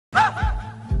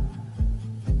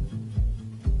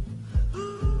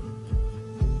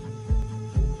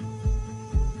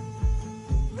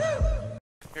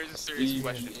here's a serious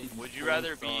question. Would you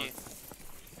rather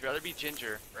be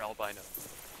ginger or albino?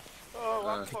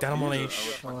 Down on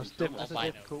leash. Oh, that's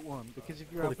a difficult one, because if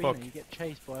you're Holy albino, fuck. you get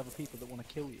chased by other people that want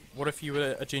to kill you. What if you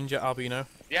were a ginger albino?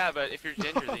 Yeah, but if you're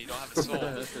ginger, then you don't have a soul.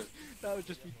 That would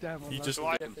just be damn You unlucky. just-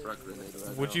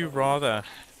 Would Would you rather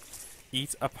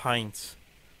eat a pint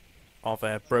of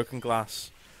broken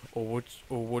glass, or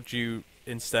would you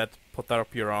instead put that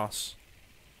up your arse?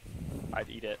 I'd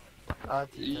eat it.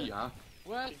 Yeah.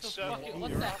 What the fuck? So-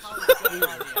 What the hell is going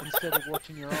on here? Instead of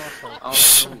watching your arsehole. I'll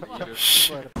still eat it.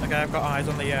 Swear to- Okay, I've got eyes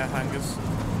on the hangers.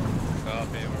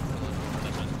 Okay,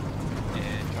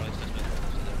 yeah, Charlie's dismissed.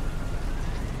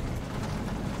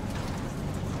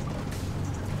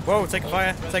 Whoa, take a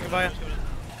fire, take a fire.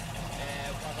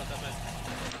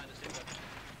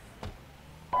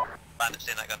 Bandit's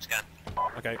in that gun scan.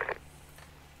 Okay.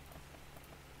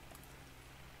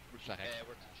 We're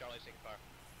Charlie's taking fire.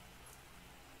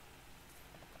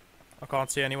 I can't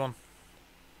see anyone.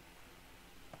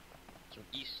 So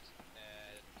east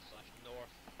 / north.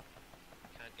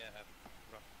 Can't get a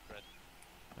rough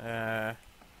grid.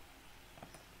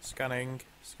 Scanning.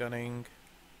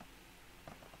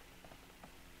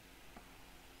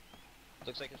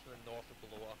 Looks like it's from the north of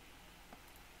Balota.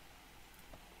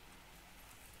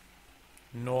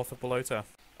 North of Balota.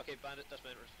 Okay, bandit, that's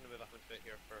meant we're just gonna move up and foot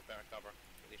here for better cover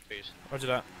for these trees. Roger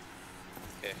that.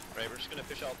 Okay, right, we're just gonna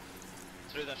push up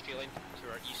through that tree line to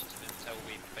our east until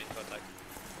we find contact.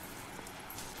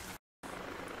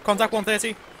 Contact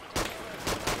 130.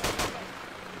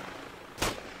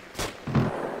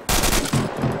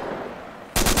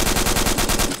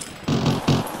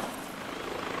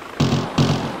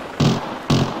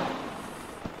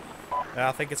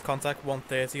 I think it's contact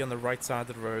 130 on the right side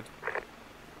of the road.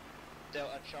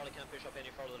 Delta, Charlie can't push up any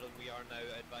further than we are now.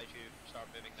 I advise you start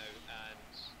moving now, and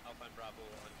Alpha and Bravo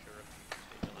unsure of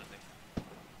stage of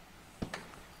landing.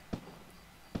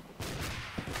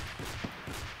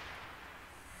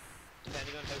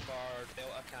 Depending on how far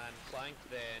Delta can flank,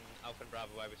 then Alpha and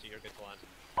Bravo I would say you're good to land.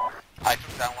 I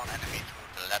took down one enemy to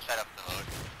the left side of the road,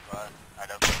 but I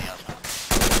don't see anything else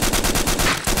now.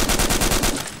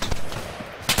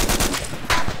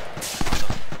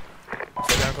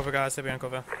 Stay behind cover, guys, stay behind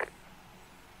cover.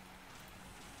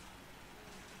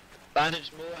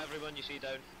 Bandage Mo, everyone you see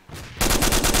down.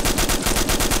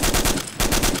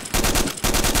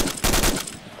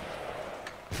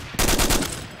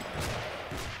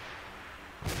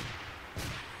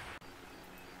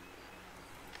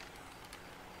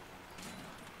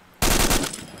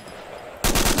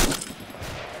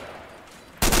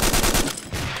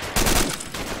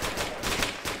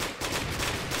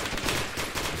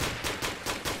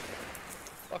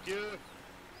 Fuck you!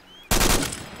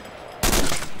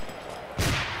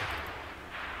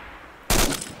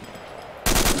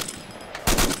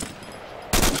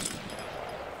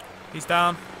 He's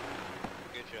down.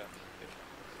 Good job.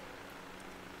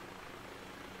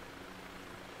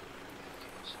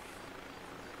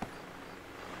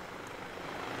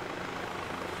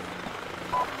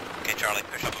 Okay, Charlie,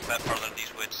 push up a bit further in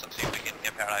these woods and see if we can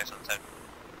get better eyes on the town.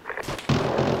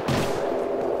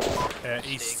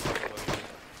 East.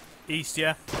 East,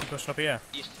 yeah? Keep pushing up here.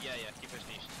 East, yeah, keep pushing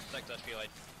east. Stick to that tree line.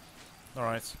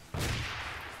 Alright.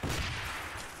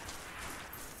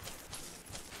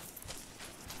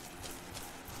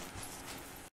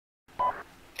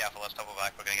 Careful, let's double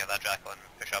back, we're gonna get that jackal and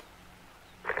push up.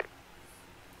 Alpha,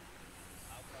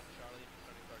 Charlie,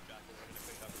 turning for Jackal, we're gonna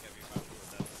push up and give you back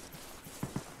with that.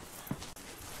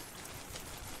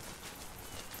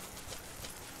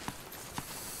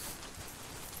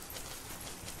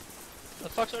 The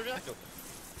fuck's our Jackal?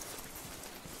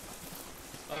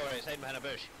 Oh, right, he's hiding behind a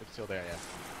bush. It's still there, yeah.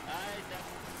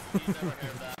 He's never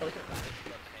heard that. Look at that,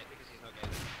 he's got the head because he's not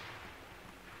getting it.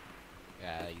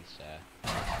 Yeah, he's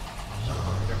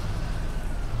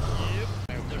Yep.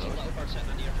 There's a little bird sitting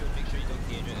on the airfield, make sure you don't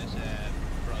gauge it, it's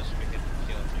for us, we can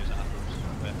kill it and use it afterwards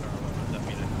with our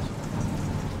units.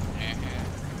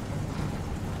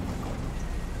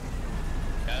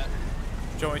 Got it?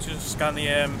 Do you want me to just scan the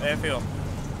airfield?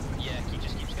 Yeah,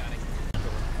 just keep scanning.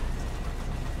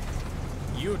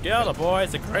 You Delta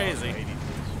boys are crazy.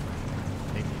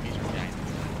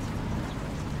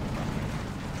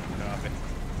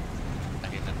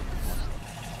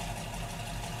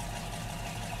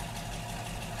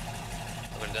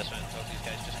 I'm going to this one, talk to these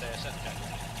guys, just sit and check.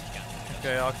 Scan.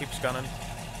 Okay, I'll keep scanning.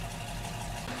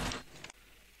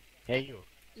 Hey you,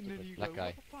 And then you black go, guy.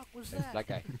 what the fuck was Hey, that? black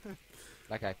guy.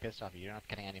 Black guy, pissed off you. You're not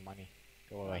getting any money.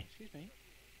 Go away. Excuse me.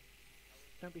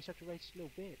 Don't be such a racist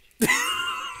little bitch.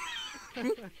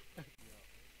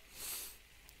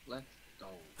 Let's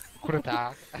Good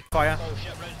attack. Fire. Oh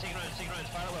shit, round, taking rounds,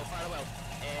 fire well, fire well.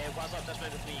 Waslap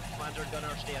dismount with me, commander and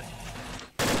gunner stay in.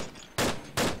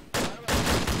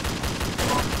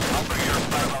 I'll bring your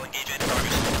firewall engage any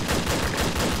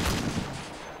targets.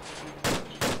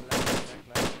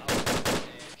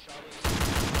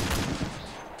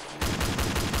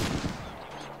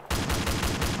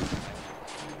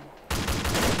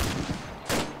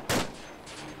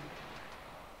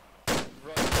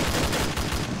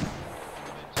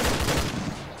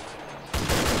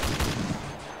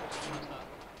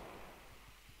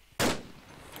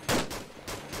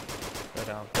 Go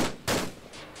down.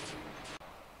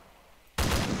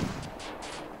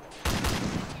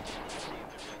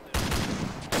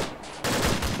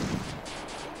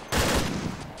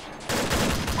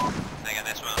 I got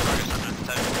this one, targets under the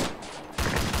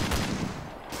town.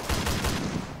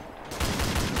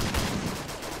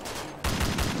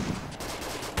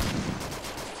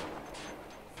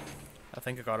 I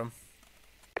think I got him.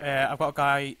 I've got a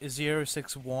guy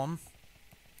 061.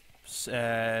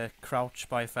 Crouch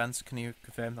by a fence. Can you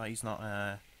confirm that he's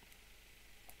not?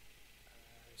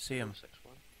 See him.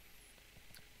 6-1.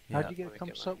 How Yeah. do you get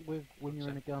thumbs up with when you're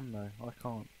in a gun though? I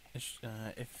can't.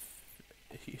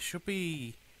 If he should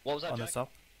be What was that, on the Jack?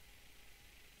 top.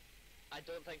 I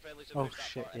don't think friendlies have Oh moved that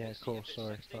shit, far. If yeah, of it's- course, if it's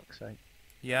sorry, 60, fuck's sake.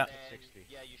 Yeah. then 60.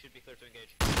 yeah, you should be clear to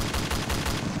engage.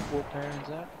 What bearing's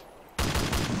that?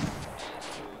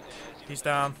 He's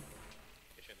down.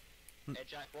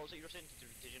 Jack, what was it you were saying?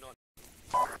 Did you not?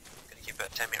 Gonna keep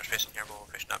it 10 meters facing here, we'll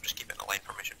push up, just keep it in a line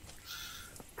formation.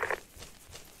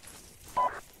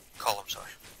 Column,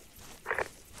 sorry.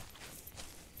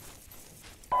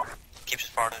 Keep as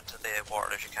far into the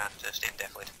water as you can to stay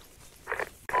deflated.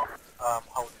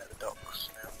 Holding at the docks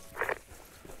now.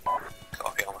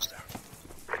 Copy, almost there.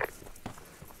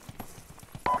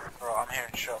 Right, I'm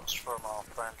hearing shots from our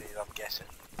friendlies, I'm guessing.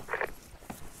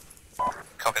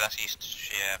 Copy, that's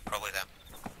east, yeah, probably them.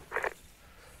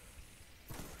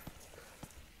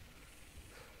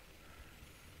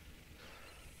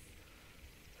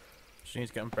 She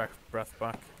needs to get him breath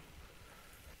back.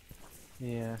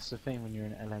 Yeah, it's the thing when you're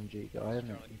an LMG guy, isn't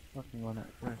it? You fucking run out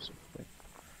of breath sort of thing.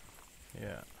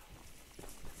 Yeah.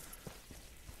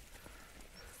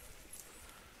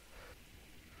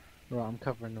 Right, I'm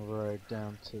covering the road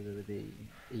down to the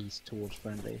east towards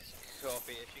friendlies.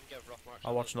 Copy, if you can give rough marks.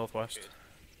 I'll on watch those, northwest.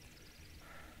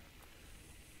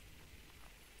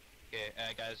 good.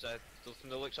 Okay, guys, from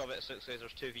the looks of it, it looks like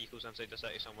there's 2 vehicles inside the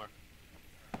city somewhere.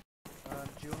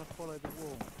 Do you want to follow the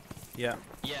wall? Yeah.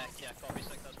 Yeah, copy,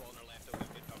 6, that's one on our left, it'll be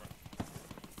good cover.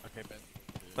 Okay, Ben.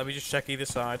 Let me just check either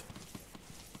side.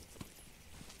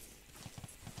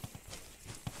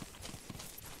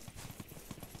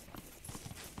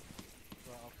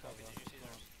 Right, I'll cover. Copy, did you see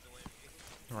there's no enemy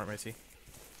vehicles? Alright, matey.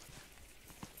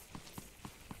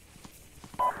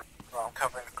 Right, I'm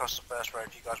covering across the first road,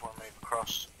 you guys want to move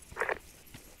across.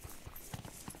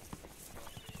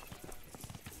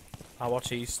 I'll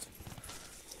watch east.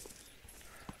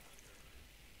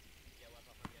 Yeah, what's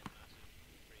up, I'm getting massive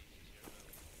freezes here now.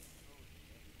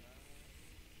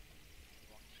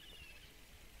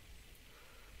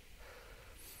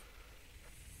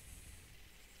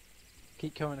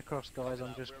 Keep coming across, guys.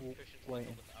 I'm just We're pushing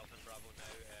waiting. with Alpha and Bravo now,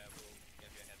 we'll give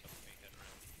you a heads up when we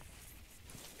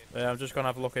get around. Yeah, I'm just gonna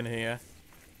have a look in here.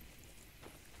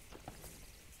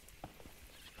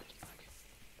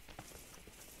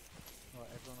 Right,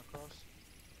 everyone across?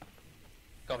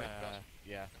 Copy,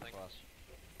 Yeah, Thank cross.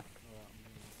 Right,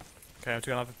 Okay, I'm just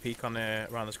gonna have a peek on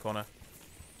around this corner.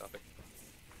 copy.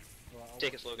 right, I'll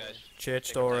Take it watch slow, the- guys. Church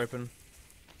Take your door time. open.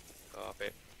 Copy.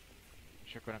 I'm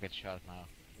sure gonna get shot now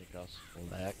because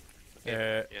lag.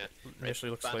 Yeah, Initially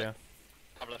looks Bandit. clear.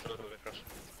 Cover left road, move across.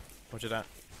 Roger that.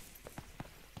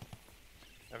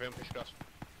 Everyone push across.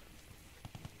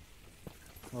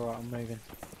 Alright, I'm moving.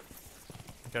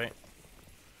 Okay.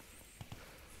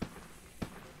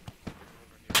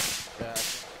 Yeah,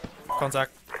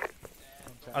 Contact.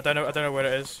 Contact. I don't know where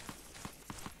it is.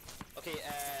 Okay,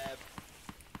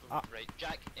 right,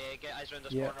 Jack, get eyes around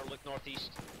this Yeah. corner, look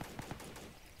northeast.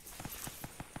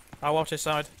 I'll watch this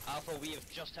side. Alpha, we have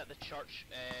just hit the church.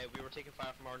 We were taking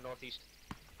fire from our northeast.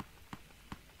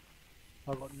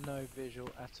 I've got no visual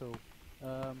at all.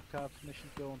 Can I have permission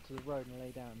to go onto the road and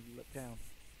lay down and look down?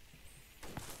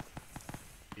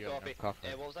 you have Copy. no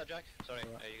cover. What was that, Jack? Sorry,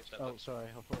 Alright. you can step Oh, up. sorry,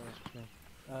 I thought it was just me.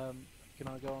 Can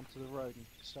I go onto the road and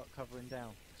start covering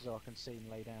down so I can see and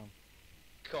lay down?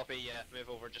 Copy, yeah, move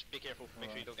over. Just be careful, make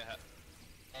sure you don't get hit.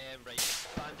 Right,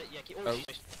 Bandit, yeah, keep, Oh.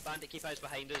 Bandit, keep eyes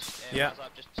behind us. Yeah.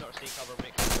 Waslap, just sort of stay cover,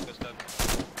 make sure you focus down.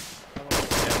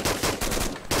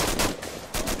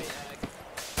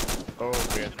 Copy, Oh,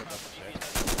 weird. What the shit?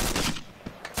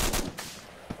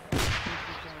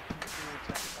 He's going to come towards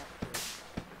that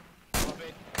factory. Copy.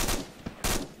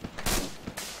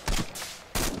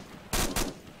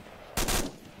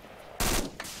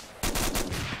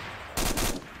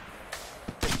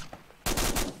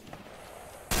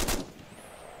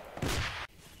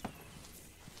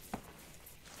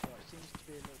 Right, it seems to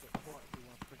be a little bit quiet if we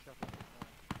want to push up a bit more.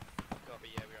 Copy,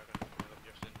 yeah, we are going to move up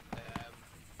here soon.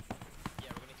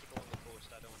 Yeah, we're going to keep along the coast.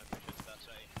 I don't want to push into that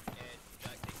side.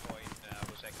 Jack, take point.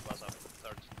 We'll second Waslap.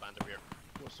 Third, bandit rear.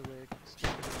 What's the weird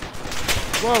stuff?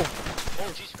 Whoa! Oh,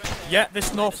 Jesus Christ. Yeah,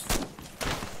 this north.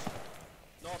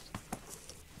 North.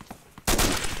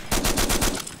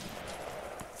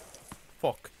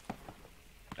 Fuck.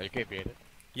 Are you okay, Bearded?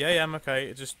 Yeah, I'm okay.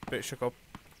 It just a bit shook up.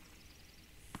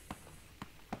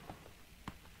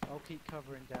 I'll keep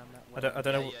covering down that way. I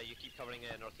don't know. Yeah, you keep covering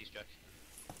northeast, Jack.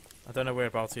 I don't know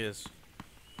whereabouts he is.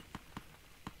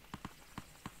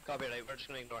 Copy, right. We're just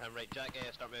going to ignore him. Right, Jack,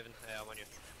 start moving. I'm on you.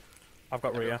 I've got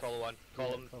Everyone Rhea. Follow one.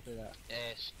 Call him. Copy that.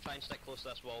 Try and stick close to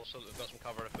this wall so that we've got some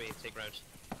cover if we take rounds.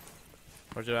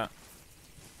 Roger that.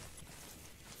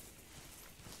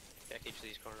 Check each of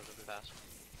these corners as we pass.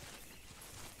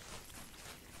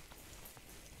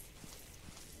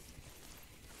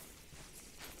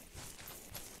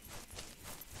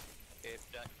 Okay,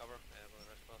 Jack, cover. We'll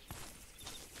rest class.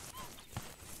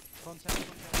 Contact.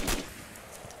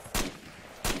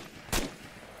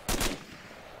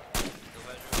 No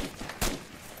visual.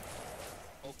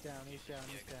 He's down, he's down,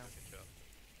 Yeah, he's down. good shot.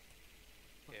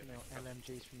 Fucking hell,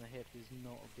 LMGs from the hip is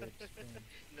not a good thing.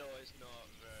 No, it's not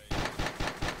very.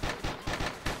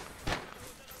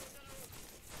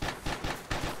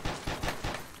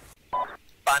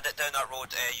 Bandit down that road,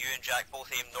 you and Jack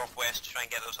both aim northwest to try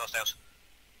and get those hostiles.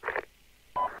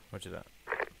 Roger that.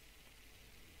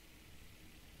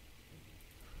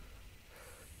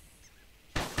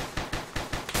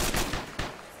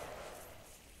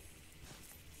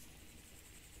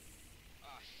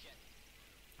 Ah, shit.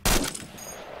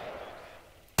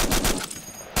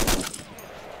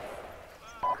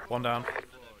 One down.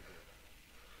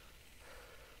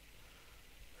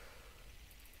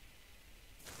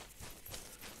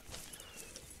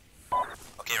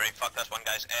 Okay, right, fuck this one,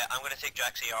 guys. I'm going to take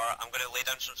Jack's AR. I'm going to lay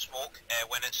down some smoke.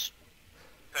 When it's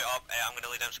put up, I'm going to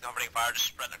lay down some covering fire. Just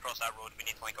sprint across that road. We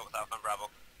need to link up with Alpha and Bravo.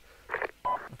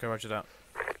 Okay, roger that.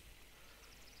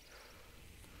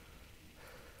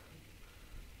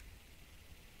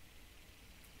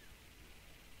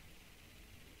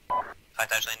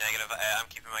 Actually negative. I'm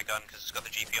keeping my gun because it's got the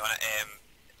GP on it.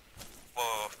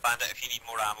 Whoa, Bandit, if you need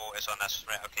more ammo, it's on this.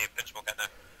 Right, okay, put smoke in now.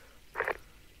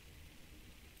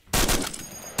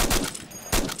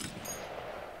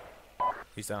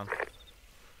 He's down.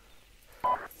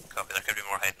 Copy, there could be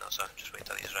more hiding us, so just wait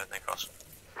till he's rounding across.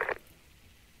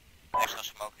 Extra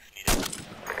smoke if needed.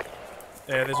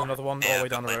 There's another one all the way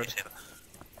down the road. Save it.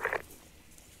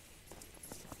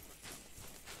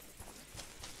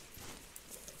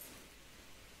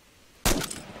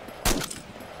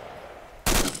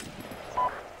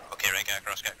 Okay, right, get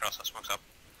across, that smoke's up.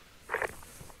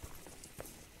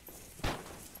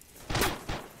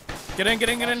 Get in!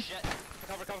 Oh, shit.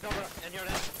 Cover. In here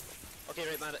then. Okay,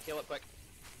 right, Bandit, heal up quick.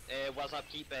 Waslap,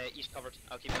 keep east covered.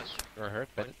 I'll keep this. You're hurt,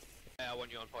 but I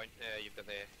want you on point. You've got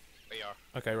the AR.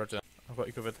 Okay, roger that. I've got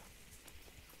you covered.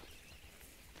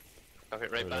 Okay,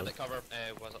 right, Reload. Bandit, cover.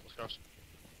 Waslap, let's cross.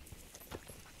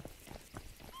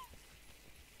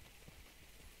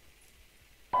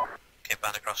 Okay,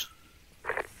 Bandit cross.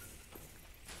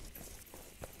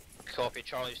 Copy,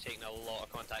 Charlie's taking a lot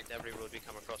of contact. Every road we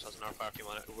come across has an R team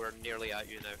on it. We're nearly at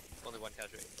you now. Only one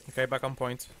casualty. Okay, back on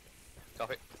point.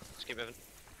 Copy. Let's keep moving.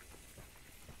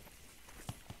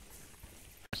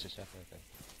 it's just after that.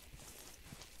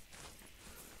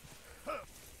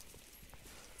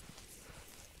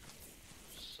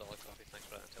 Solid copy, thanks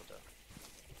for that until that.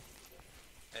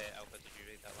 Alpha, did you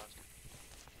read that last?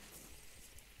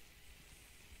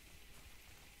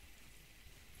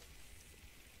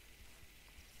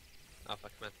 Alpha,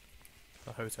 come in.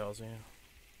 The hotels, yeah.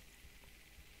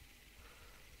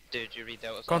 Did you read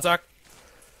that? Contact!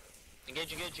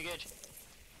 Engage.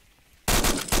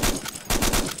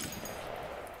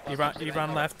 He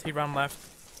ran left.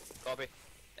 Copy.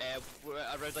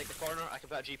 Around like the corner, I can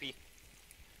put a GP.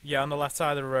 Yeah, on the left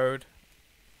side of the road.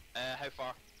 How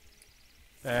far?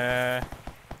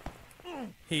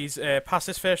 He's past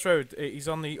this first road. He's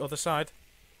on the other side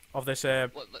of this.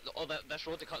 This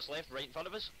road that cuts left, right in front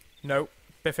of us? No,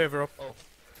 bit further up.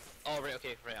 Oh, right,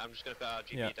 okay, right. I'm just gonna put a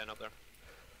GP Yeah. down up there.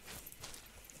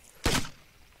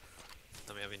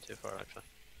 I may have been too far, actually.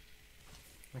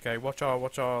 Okay, watch our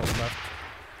left.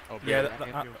 Oh, Yeah, Brady, that-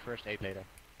 I that- give you first aid later.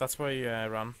 That's where he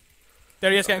ran.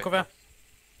 There he is, getting cover.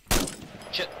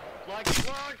 Shit. Flag.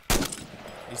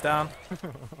 He's down.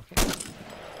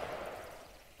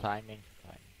 Timing.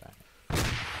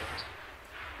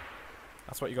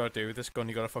 That's what you gotta do with this gun.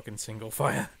 You gotta fucking single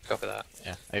fire. Copy that.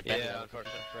 Yeah, I bet Yeah,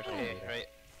 unfortunately. first aid Okay, later. right.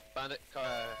 Bandit,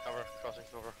 cover, crossing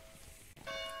cover.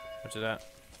 Roger that.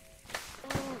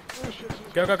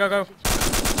 Go, go, go, go.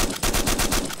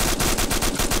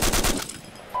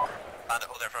 Bandit,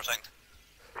 hold there for a second.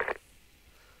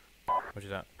 Roger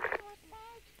that.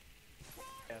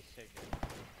 Yeah, save me.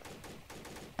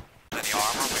 Any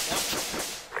armor with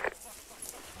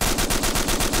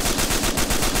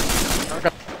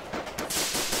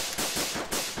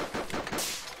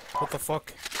What the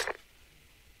fuck?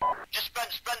 Just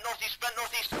sprint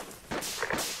northeast.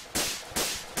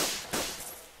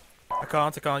 I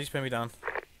can't, he's pinning me down.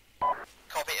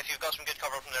 Copy, if you've got some good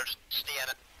cover from there, just stay in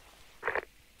it.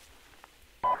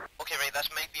 Okay, right, this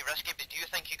might be risky, but do you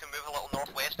think you can move a little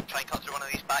northwest and try and cut through one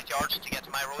of these backyards to get to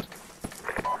my road?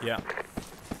 Yeah.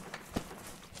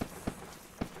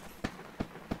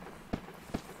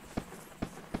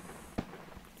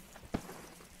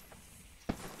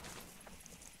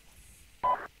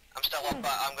 I'm still up,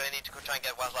 but I'm going to need to go try and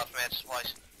get Waslap's med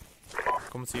supplies.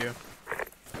 Coming to you.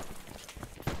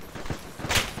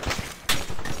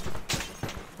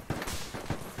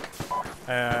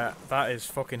 That is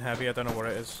fucking heavy. I don't know what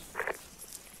it is.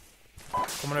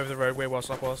 Coming over the road where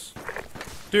Waslap was.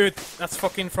 Dude, that's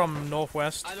fucking from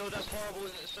northwest. I know, that's horrible,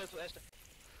 isn't it? Southwest.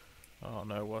 Oh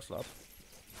no, Waslap.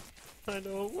 I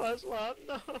know, Waslap,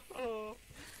 no.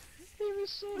 He was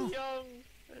so young.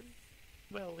 And,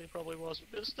 well, he probably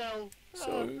wasn't, but still.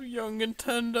 So young and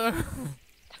tender.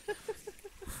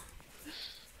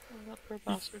 That poor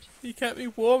bastard. He kept me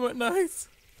warm at night.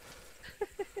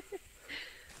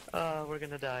 We're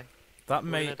gonna die. That We're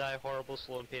mate. gonna die horrible,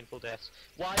 slow and painful deaths.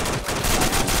 Why?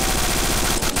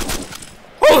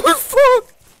 Holy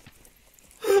fuck!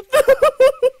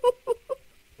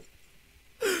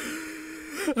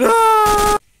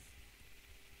 No!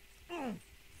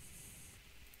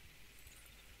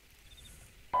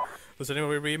 Does anyone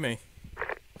read me?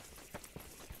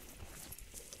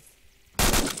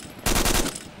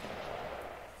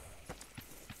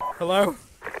 Hello?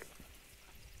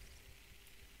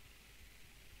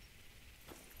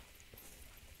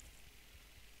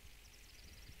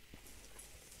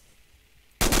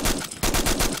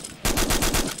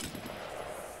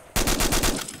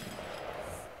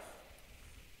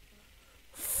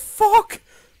 Fuck!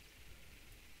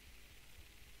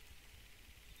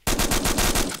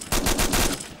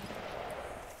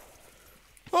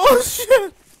 Oh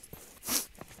shit!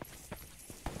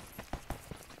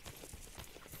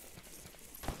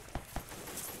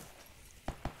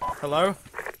 Hello?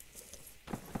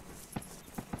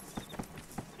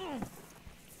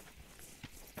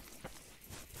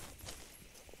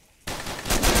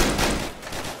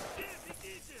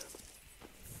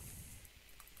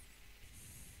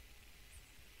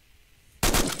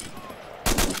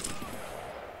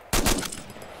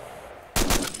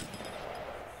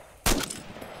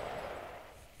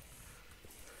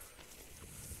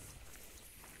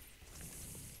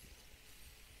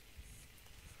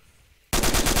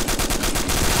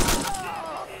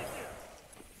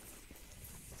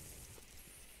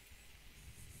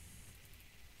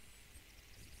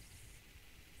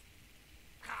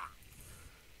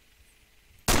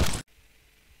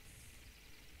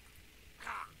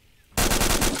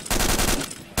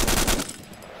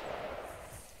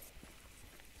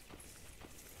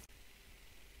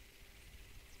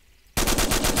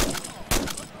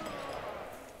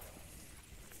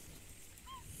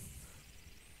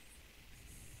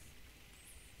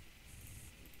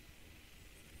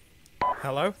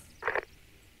 Hello?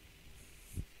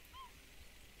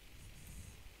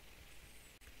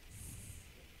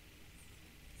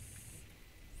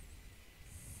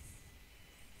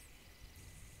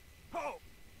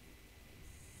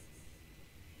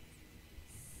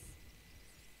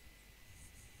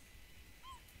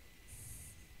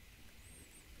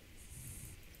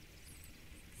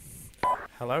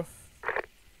 Hello?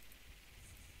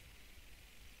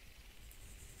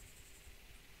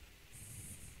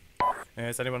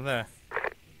 Is anyone there?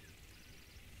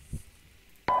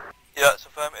 Yeah, it's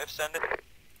affirmative, send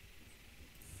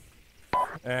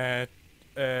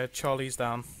it. Charlie's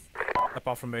down.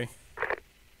 Apart from me.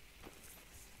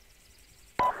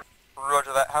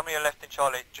 Roger that. How many are left in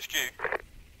Charlie? Just you?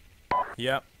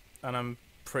 Yep, and I'm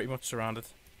pretty much surrounded.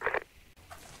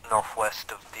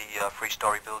 Northwest of the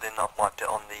three-story building. I've marked it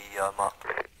on the map.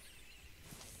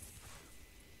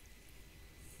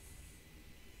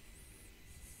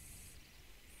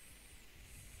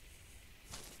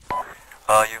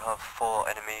 4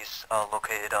 enemies are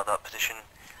located at that position.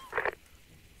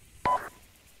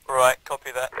 Right,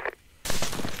 copy that.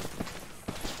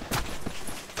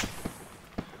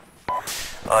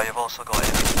 You've also got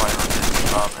enemy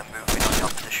fire and moving on your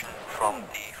position from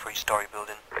the 3-story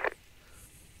building.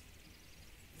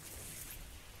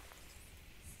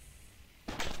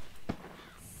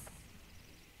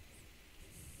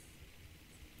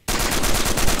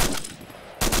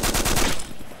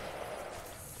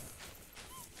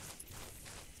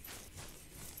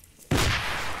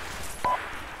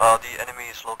 The enemy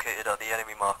is located at the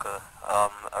enemy marker,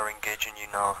 are engaging you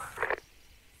now.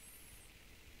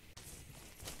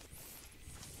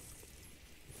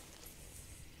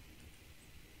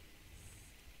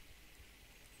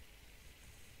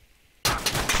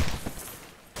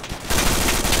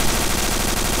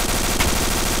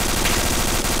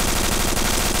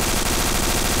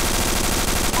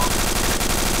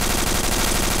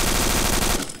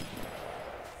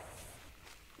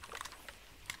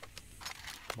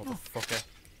 Motherfucker.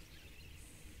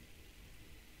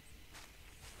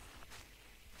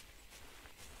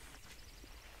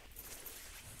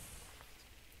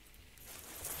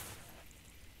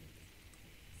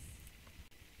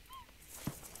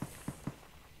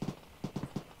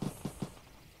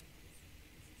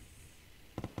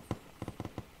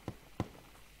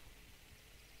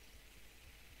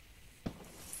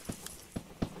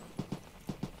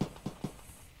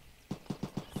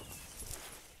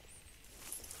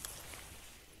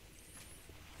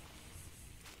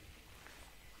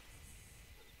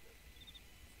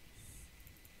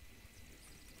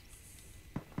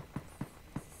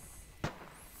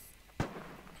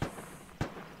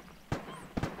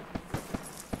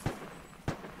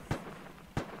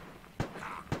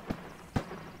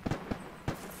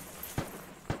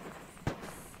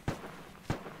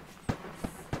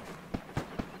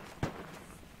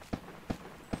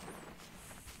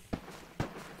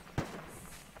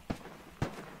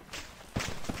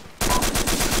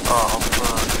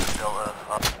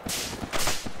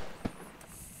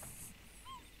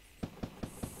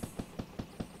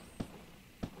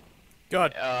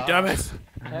 God damn it!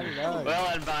 Hello. Well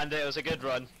then, Bandit, it was a good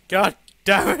run. God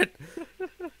damn it!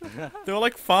 There were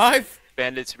like 5!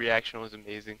 Bandit's reaction was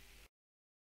amazing.